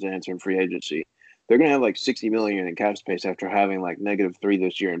questions to answer in free agency. They're going to have $60 million in cap space after having -3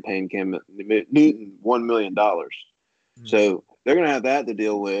 this year and paying Cam Newton $1 million. Mm-hmm. So they're going to have that to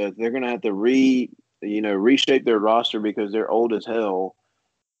deal with. They're going to have to reshape their roster because they're old as hell.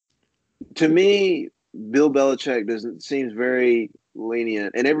 To me, Bill Belichick seems very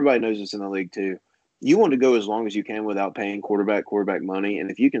lenient, and everybody knows this in the league too. You want to go as long as you can without paying quarterback money,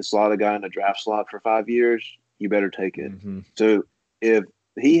 and if you can slot a guy in a draft slot for 5 years, you better take it. Mm-hmm. So if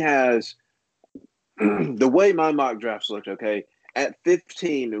he has the way my mock drafts looked, okay, at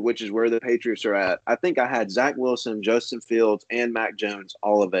 15, which is where the Patriots are at, I think I had Zach Wilson, Justin Fields, and Mac Jones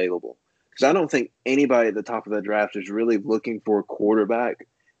all available. Because I don't think anybody at the top of the draft is really looking for a quarterback.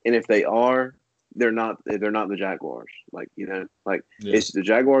 And if they are, they're not the Jaguars. Like, Yeah. it's the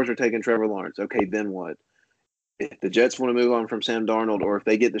Jaguars are taking Trevor Lawrence. Okay, then what? If the Jets want to move on from Sam Darnold, or if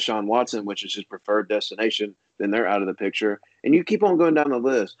they get Deshaun Watson, which is his preferred destination, then they're out of the picture. And you keep on going down the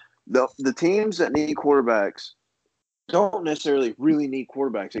list. The teams that need quarterbacks don't necessarily really need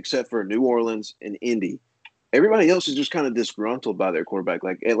quarterbacks, except for New Orleans and Indy. Everybody else is just kind of disgruntled by their quarterback.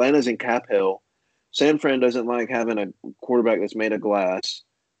 Like, Atlanta's in cap hell. San Fran doesn't like having a quarterback that's made of glass.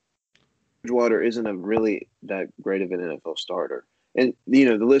 Bridgewater isn't a really that great of an NFL starter. And,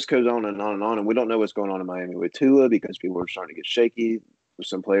 the list goes on and on and on. And we don't know what's going on in Miami with Tua, because people are starting to get shaky.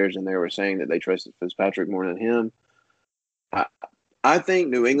 Some players in there were saying that they trusted Fitzpatrick more than him. I think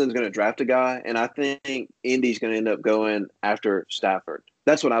New England's going to draft a guy, and I think Indy's going to end up going after Stafford.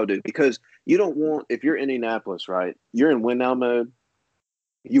 That's what I would do, because you don't want – if you're Indianapolis, right, you're in win-now mode.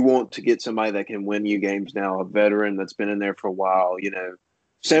 You want to get somebody that can win you games now, a veteran that's been in there for a while.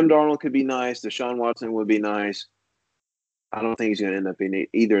 Sam Darnold could be nice. Deshaun Watson would be nice. I don't think he's going to end up in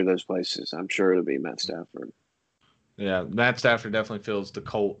either of those places. I'm sure it'll be Matt Stafford. Yeah, Matt Stafford definitely feels the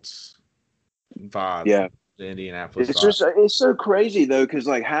Colts vibe. Yeah. The Indianapolis vibe. It's so crazy, though, because,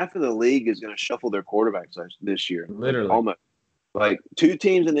 like, half of the league is going to shuffle their quarterbacks this year. Literally. Almost. Like, 2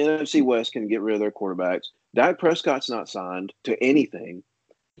 teams in the NFC West can get rid of their quarterbacks. Dak Prescott's not signed to anything.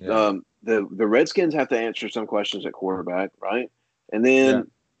 Yeah. The Redskins have to answer some questions at quarterback, right? And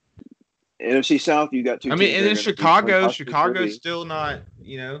then NFC South, you got 2 teams. I mean, and then Chicago's still not,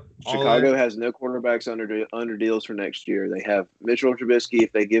 Chicago has no quarterbacks under deals for next year. They have Mitchell Trubisky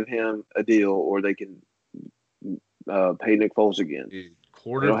if they give him a deal, or they can pay Nick Foles again. Dude,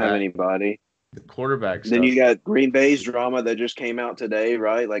 they don't have anybody. The quarterback stuff. Then you got Green Bay's drama that just came out today,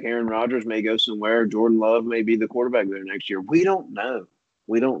 right? Like, Aaron Rodgers may go somewhere. Jordan Love may be the quarterback there next year. We don't know.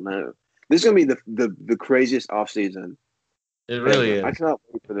 This is going to be the craziest offseason. It really is. I cannot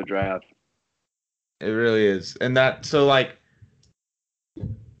wait for the draft. It really is. And so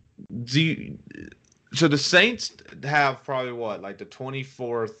the Saints have probably like the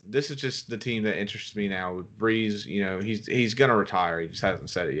 24th. This is just the team that interests me now with Breeze. He's going to retire. He just hasn't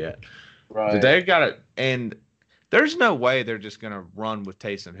said it yet. Right. So they've got it. And there's no way they're just going to run with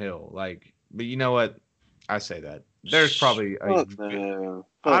Taysom Hill. Like, but you know what? I say that. There's probably I don't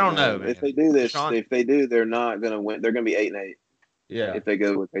know. Man. If they do this, they're not going to win. They're going to be 8-8. Yeah. If they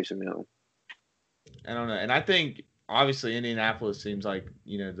go with Taysom Hill. I don't know. And I think obviously Indianapolis seems like,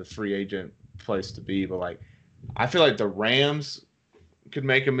 the free agent place to be, but like I feel like the Rams could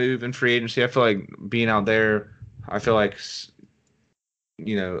make a move in free agency. I feel like being out there, I feel like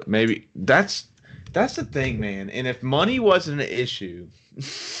maybe that's the thing, man. And if money wasn't an issue,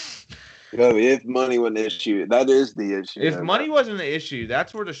 if money wasn't an issue, that is the issue. If money wasn't an issue,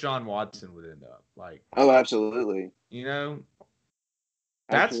 that's where Deshaun Watson would end up. Like, oh, absolutely. That's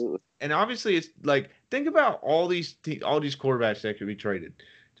absolutely. And obviously it's like, think about all these quarterbacks that could be traded.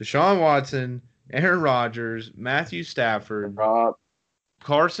 Deshaun Watson, Aaron Rodgers, Matthew Stafford,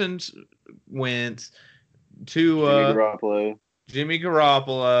 Carson Wentz, Tua, Jimmy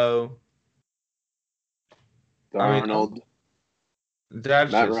Garoppolo, Darnold,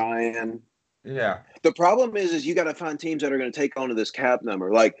 Matt Ryan. Yeah. The problem is you got to find teams that are going to take on to this cap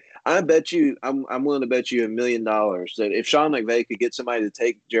number. Like, I bet you, I'm willing to bet you $1 million that if Sean McVay could get somebody to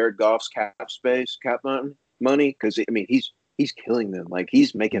take Jared Goff's cap money, because he's killing them. Like,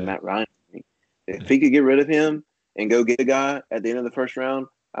 he's making Matt Ryan. If he could get rid of him and go get a guy at the end of the first round,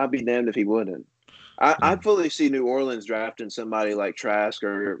 I'd be damned if he wouldn't. I fully see New Orleans drafting somebody like Trask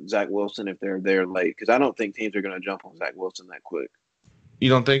or Zach Wilson if they're there late, because I don't think teams are going to jump on Zach Wilson that quick. You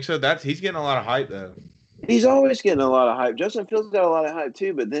don't think so? He's getting a lot of hype though. He's always getting a lot of hype. Justin Fields got a lot of hype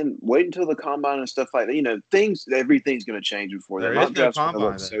too, but then wait until the combine and stuff like that. Everything's going to change before that. There is no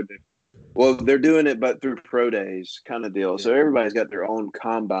combine. Well, they're doing it, but through pro days kind of deal. Yeah. So everybody's got their own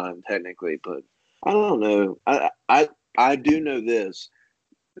combine technically, but I don't know. I do know this.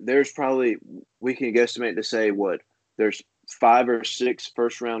 There's probably, we can guesstimate to say there's 5 or 6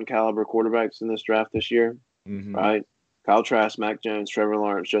 first-round caliber quarterbacks in this draft this year, right? Kyle Trask, Mac Jones, Trevor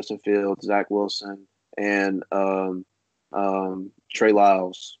Lawrence, Justin Fields, Zach Wilson, and Trey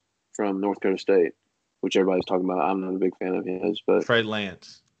Lyles from North Dakota State, which everybody's talking about. I'm not a big fan of his, but Trey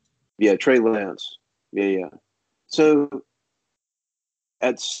Lance. Yeah, Trey Lance. Yeah. So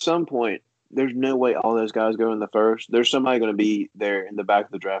at some point, there's no way all those guys go in the first. There's somebody going to be there in the back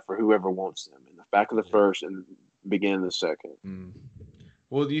of the draft for whoever wants them in the back of the first and beginning of the second.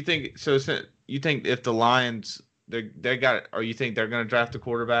 Well, do you think so? You think if the Lions they got it, or you think they're going to draft a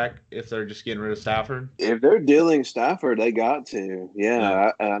quarterback if they're just getting rid of Stafford? If they're dealing Stafford, they got to.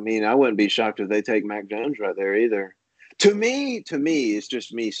 Yeah. I mean, I wouldn't be shocked if they take Mac Jones right there either. To me, it's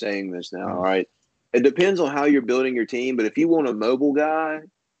just me saying this now. All right, It depends on how you're building your team, but if you want a mobile guy,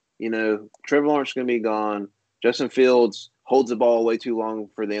 Trevor Lawrence is going to be gone. Justin Fields holds the ball way too long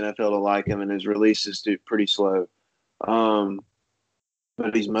for the NFL to like him, and his release is pretty slow.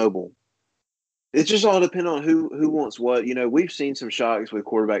 But he's mobile. It's just all depending on who wants what. We've seen some shocks with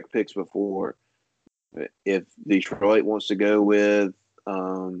quarterback picks before. If Detroit wants to go with,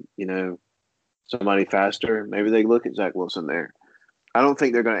 somebody faster, maybe they look at Zach Wilson there. I don't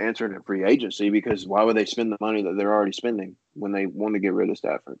think they're going to answer in a free agency because why would they spend the money that they're already spending when they want to get rid of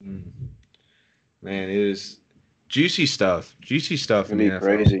Stafford? Man, it is juicy stuff. Juicy stuff in the NFL.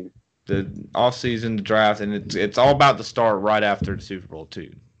 Crazy. The offseason, the draft, and it's all about to start right after the Super Bowl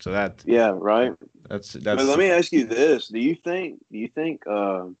too. So that right. That's. But let me ask you this: Do you think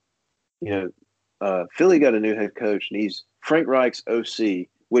Philly got a new head coach and he's Frank Reich's OC,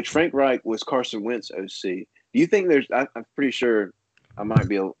 which Frank Reich was Carson Wentz OC. Do you think there's? I'm pretty sure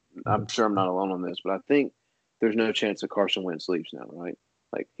I'm sure I'm not alone on this, but I think there's no chance that Carson Wentz leaves now, right?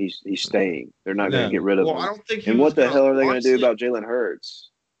 Like he's staying. They're not going to get rid of him. I don't think. And what the hell are they going to do about Jalen Hurts?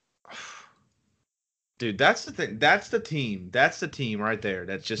 Dude, that's the thing. That's the team. That's the team right there.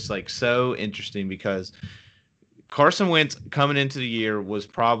 That's just like so interesting because Carson Wentz coming into the year was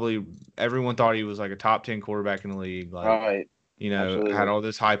probably everyone thought he was like a top 10 quarterback in the league. Like, right. Absolutely. Had all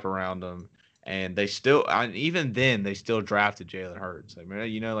this hype around him. And they still, even then, they still drafted Jalen Hurts. I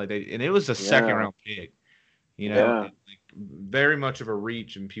mean, and it was a second round pick. Like, very much of a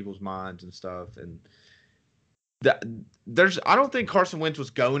reach in people's minds and stuff. And I don't think Carson Wentz was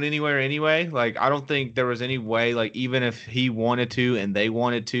going anywhere anyway. Like, I don't think there was any way, like, even if he wanted to and they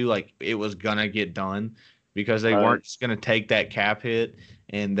wanted to, like, it was gonna get done because they weren't just gonna take that cap hit.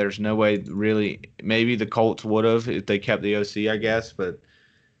 And there's no way really. Maybe the Colts would have if they kept the OC, I guess, but.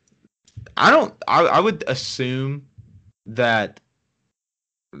 I would assume that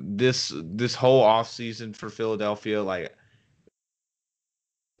this whole offseason for Philadelphia, like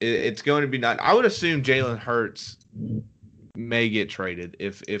it's going to be not. I would assume Jalen Hurts may get traded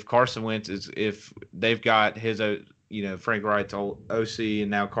if Carson Wentz if they've got his Frank Reich's OC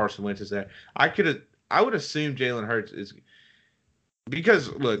and now Carson Wentz is there. I would assume Jalen Hurts is because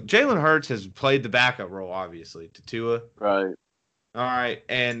look, Jalen Hurts has played the backup role obviously to Tua. Right. All right,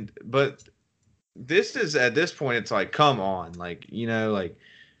 but this is at this point it's like, come on, like like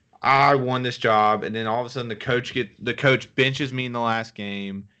I won this job, and then all of a sudden the coach benches me in the last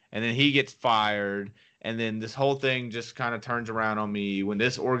game, and then he gets fired, and then this whole thing just kind of turns around on me when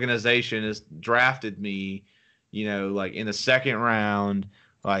this organization has drafted me, like in the second round,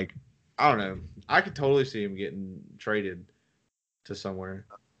 like I don't know, I could totally see him getting traded to somewhere.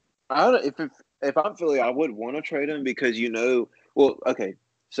 If I'm Philly, I would want to trade him because well, okay,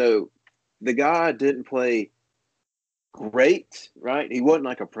 so the guy didn't play great, right? He wasn't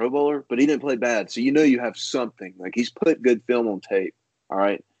like a Pro Bowler, but he didn't play bad. So you have something. Like he's put good film on tape, all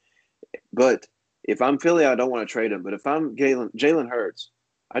right? But if I'm Philly, I don't want to trade him. But if I'm Jalen Hurts,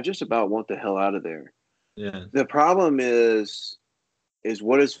 I just about want the hell out of there. Yeah. The problem is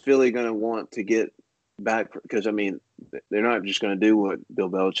what is Philly going to want to get back? Because, I mean, they're not just going to do what Bill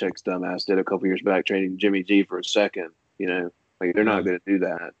Belichick's dumbass did a couple years back, trading Jimmy G for a second, Like, they're not going to do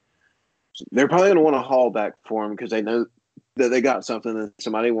that. So they're probably going to want to haul back for him because they know that they got something and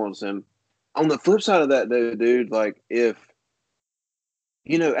somebody wants him. On the flip side of that, though, dude, like, if,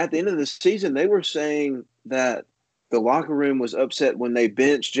 at the end of the season, they were saying that the locker room was upset when they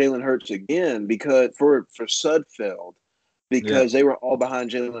benched Jalen Hurts again because for Sudfeld because they were all behind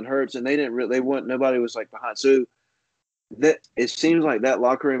Jalen Hurts and nobody was like behind. So that it seems like that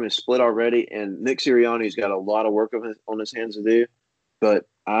locker room is split already, and Nick Sirianni's got a lot of work on his hands to do. But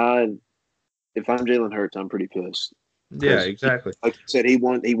if I'm Jalen Hurts, I'm pretty pissed. Yeah, exactly. Like you said, he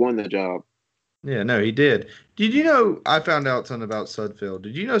won the job. Yeah, no, he did. Did you know? I found out something about Sudfeld.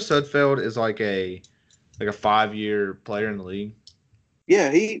 Did you know Sudfeld is like a 5-year player in the league?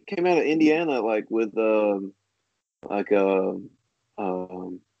 Yeah, he came out of Indiana with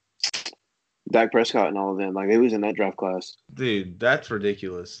Dak Prescott and all of them. Like he was in that draft class. Dude, that's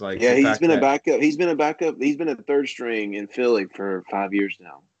ridiculous. Like yeah, he's been a backup. He's been a backup. He's been a third string in Philly for 5 years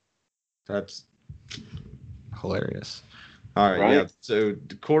now. That's hilarious. All right, yeah. So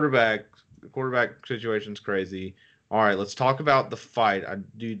the quarterback situation's crazy. All right, let's talk about the fight.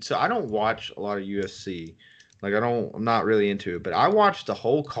 So I don't watch a lot of UFC. Like I'm not really into it, but I watched the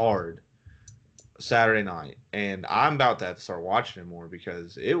whole card Saturday night, and I'm about to have to start watching it more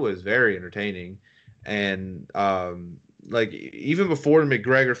because it was very entertaining. And like even before the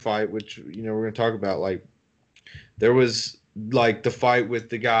McGregor fight, which we're going to talk about, like there was like the fight with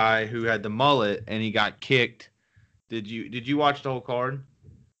the guy who had the mullet and he got kicked. Did you watch the whole card?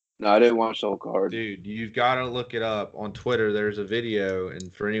 No, I didn't watch the whole card. Dude, you've got to look it up on Twitter. There's a video,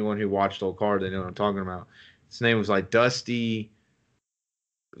 and for anyone who watched the whole card, they know what I'm talking about. His name was like Dusty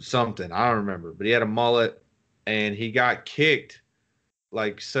something. I don't remember, but he had a mullet, and he got kicked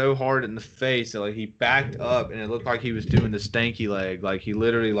like so hard in the face that like he backed up, and it looked like he was doing the stanky leg. Like he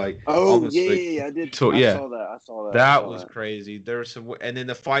literally like Oh almost yeah, like yeah, I did. so, I yeah. saw that. I saw that. That was crazy. There was some, and then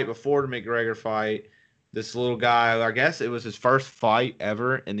the fight before the McGregor fight, this little guy, I guess it was his first fight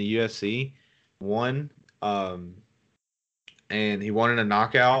ever in the UFC, won, and he won in a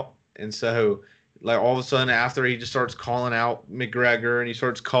knockout. And so, like all of a sudden, after he just starts calling out McGregor, and he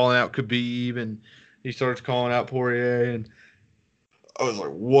starts calling out Khabib, and he starts calling out Poirier, and I was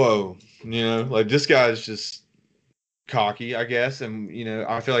like, whoa, like this guy's just cocky, I guess, and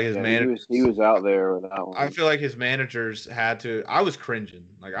I feel like his he was out there with that one. I feel like his managers had to. I was cringing,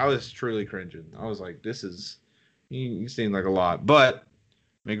 like I was truly cringing. I was like, this is you seem like a lot, but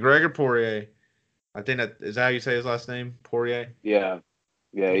McGregor Poirier, I think that how you say his last name, Poirier. Yeah,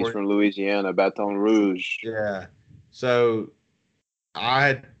 he's from Louisiana, Baton Rouge. Yeah, so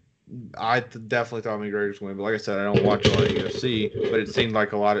I definitely thought McGregor was going to win, but like I said, I don't watch a lot of UFC, but it seemed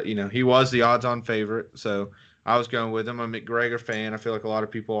like a lot of he was the odds-on favorite, so I was going with him. I'm a McGregor fan. I feel like a lot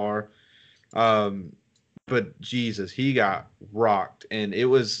of people are. But Jesus, he got rocked. And it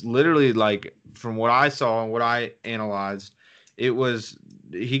was literally like, from what I saw and what I analyzed,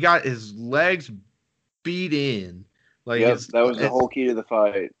 he got his legs beat in. Like that was the whole key to the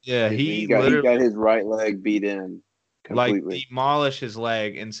fight. Yeah, he got his right leg beat in completely. Like demolished his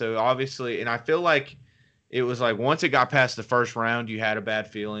leg. And so obviously, and I feel like it was like once it got past the first round, you had a bad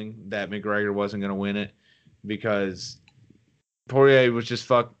feeling that McGregor wasn't going to win it, because Poirier was just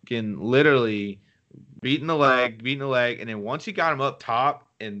fucking literally beating the leg, and then once he got him up top,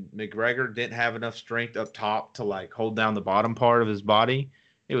 and McGregor didn't have enough strength up top to like hold down the bottom part of his body,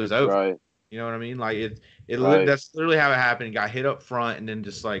 it was over. Right. You know what I mean? Like right. That's literally how it happened. He got hit up front, and then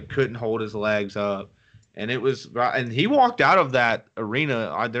just like couldn't hold his legs up, and and he walked out of that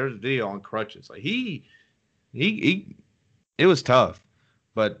arena. There's a video on crutches. Like he, it was tough,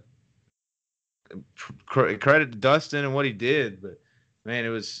 but credit to Dustin and what he did, but man, it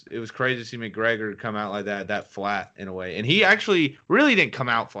was crazy to see McGregor come out like that flat in a way. And he actually really didn't come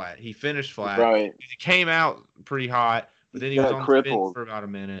out flat. He finished flat. Right. He came out pretty hot, but then he was on the spin for about a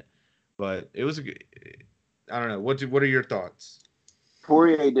minute. But it was I don't know. What are your thoughts?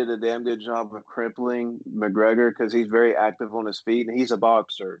 Poirier did a damn good job of crippling McGregor because he's very active on his feet, and he's a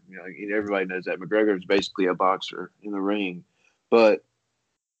boxer. Everybody knows that McGregor is basically a boxer in the ring. But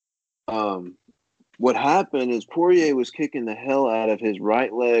what happened is Poirier was kicking the hell out of his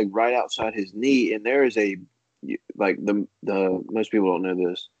right leg right outside his knee, and there is the most people don't know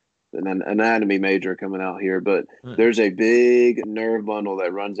this, an anatomy major coming out here, but there's a big nerve bundle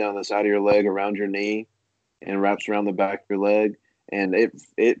that runs down the side of your leg around your knee and wraps around the back of your leg, and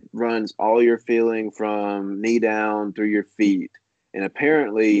it runs all your feeling from knee down through your feet. And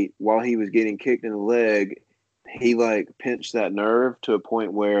apparently, while he was getting kicked in the leg, he like pinched that nerve to a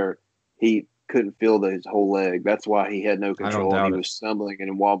point where he couldn't feel his whole leg. That's why he had no control. He was stumbling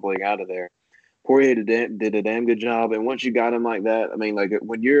and wobbling out of there. Poirier did a damn good job. And once you got him like that, I mean, like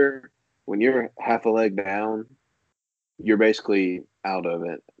when you're half a leg down, you're basically out of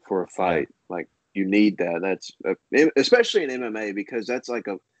it for a fight. Yeah. Like you need that. That's especially in MMA, because that's like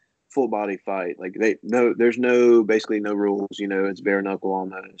a full body fight. Like there's basically no rules. It's bare knuckle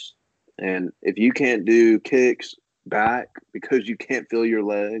almost. And if you can't do kicks back because you can't feel your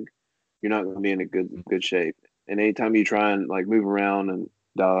leg, you're not going to be in a good shape. And anytime you try and like move around and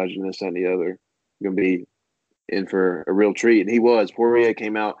dodge and this, that, and the other, you're going to be in for a real treat. And he was. Poirier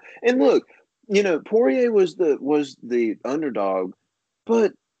came out, and look, Poirier was the underdog,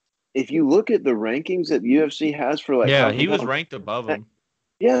 but if you look at the rankings that UFC has for like, he was ranked above him.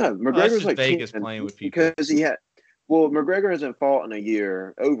 Yeah, McGregor's like Vegas playing with people because McGregor hasn't fought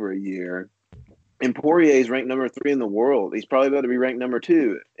in over a year. And Poirier is ranked number 3 in the world. He's probably about to be ranked number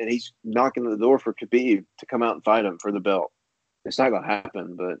 2, and he's knocking the door for Khabib to come out and fight him for the belt. It's not going to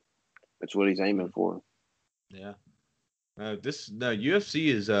happen, but it's what he's aiming for. Yeah. UFC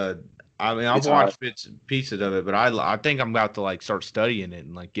is I've watched pieces of it, but I think I'm about to like start studying it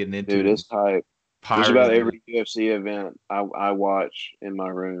and like getting into it. Dude, it's hype. Just about every UFC event I watch in my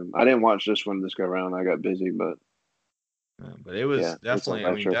room. I didn't watch this one this go around. I got busy, but it was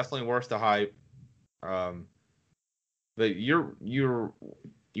definitely definitely worth the hype. But you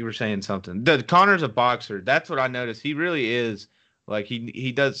were saying something. Conor's a boxer. That's what I noticed. He really is. Like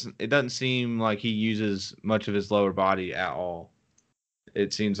he does. It doesn't seem like he uses much of his lower body at all.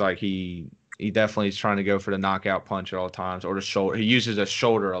 It seems like he he definitely is trying to go for the knockout punch at all times or the shoulder. He uses a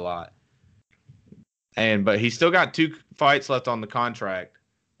shoulder a lot. But he's still got 2 fights left on the contract,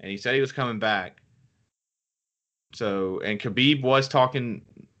 and he said he was coming back. So, and Khabib was talking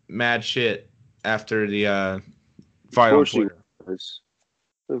mad shit after the fight on Twitter.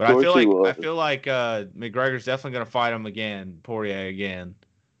 But I feel like McGregor's definitely going to fight him again, Poirier again,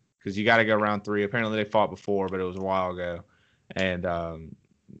 because you got to go round 3. Apparently they fought before, but it was a while ago. And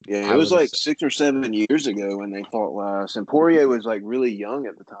it was like 6 or 7 years ago when they fought last, and Poirier was like really young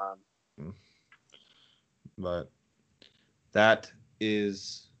at the time. But that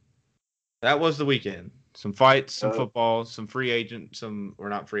was the weekend. Some fights, some football, some free agent, or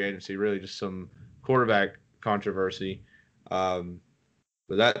not free agency, really just some quarterback controversy. But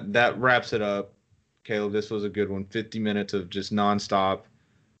that wraps it up. Caleb, this was a good one. 50 minutes of just nonstop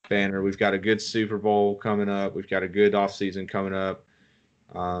banner. We've got a good Super Bowl coming up. We've got a good offseason coming up.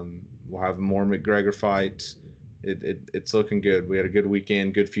 We'll have more McGregor fights. It's looking good. We had a good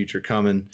weekend, good future coming.